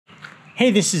Hey,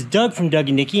 this is Doug from Doug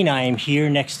and Nikki, and I am here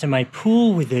next to my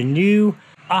pool with a new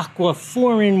AQUA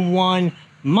 4-in-1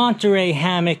 Monterey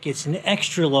Hammock. It's an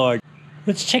extra large.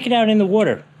 Let's check it out in the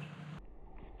water.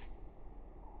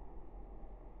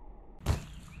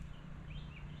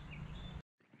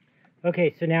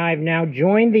 Okay, so now I've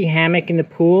joined the hammock in the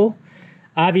pool.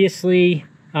 Obviously,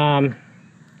 you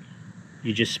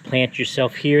just plant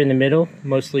yourself here in the middle.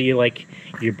 Mostly you like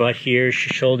your butt here, your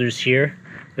shoulders here.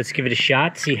 Let's give it a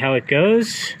shot, see how it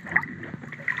goes.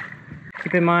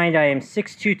 Keep in mind I am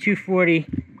 6'2", 240.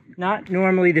 Not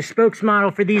normally the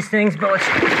spokesmodel for these things, but let's...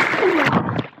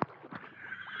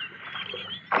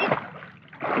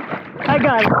 Hi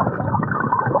guys.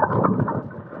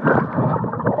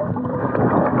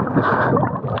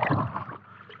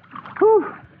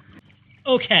 Whew.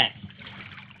 Okay,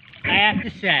 I have to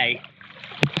say,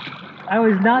 I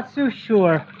was not so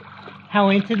sure how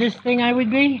into this thing I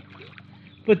would be,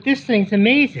 but this thing's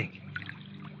amazing.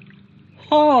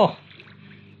 Oh,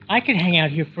 I could hang out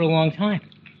here for a long time.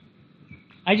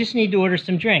 I just need to order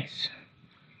some drinks.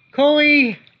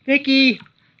 Coley, Vicky,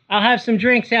 I'll have some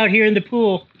drinks out here in the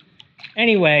pool.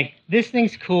 Anyway, this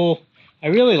thing's cool. I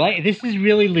really like it. This is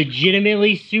really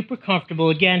legitimately super comfortable.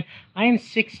 Again, I am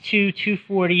 6'2",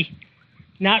 240.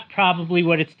 Not probably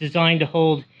what it's designed to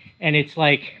hold, and it's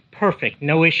like perfect,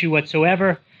 no issue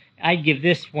whatsoever. I'd give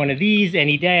this one of these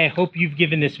any day. I hope you've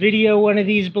given this video one of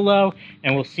these below,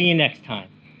 and we'll see you next time.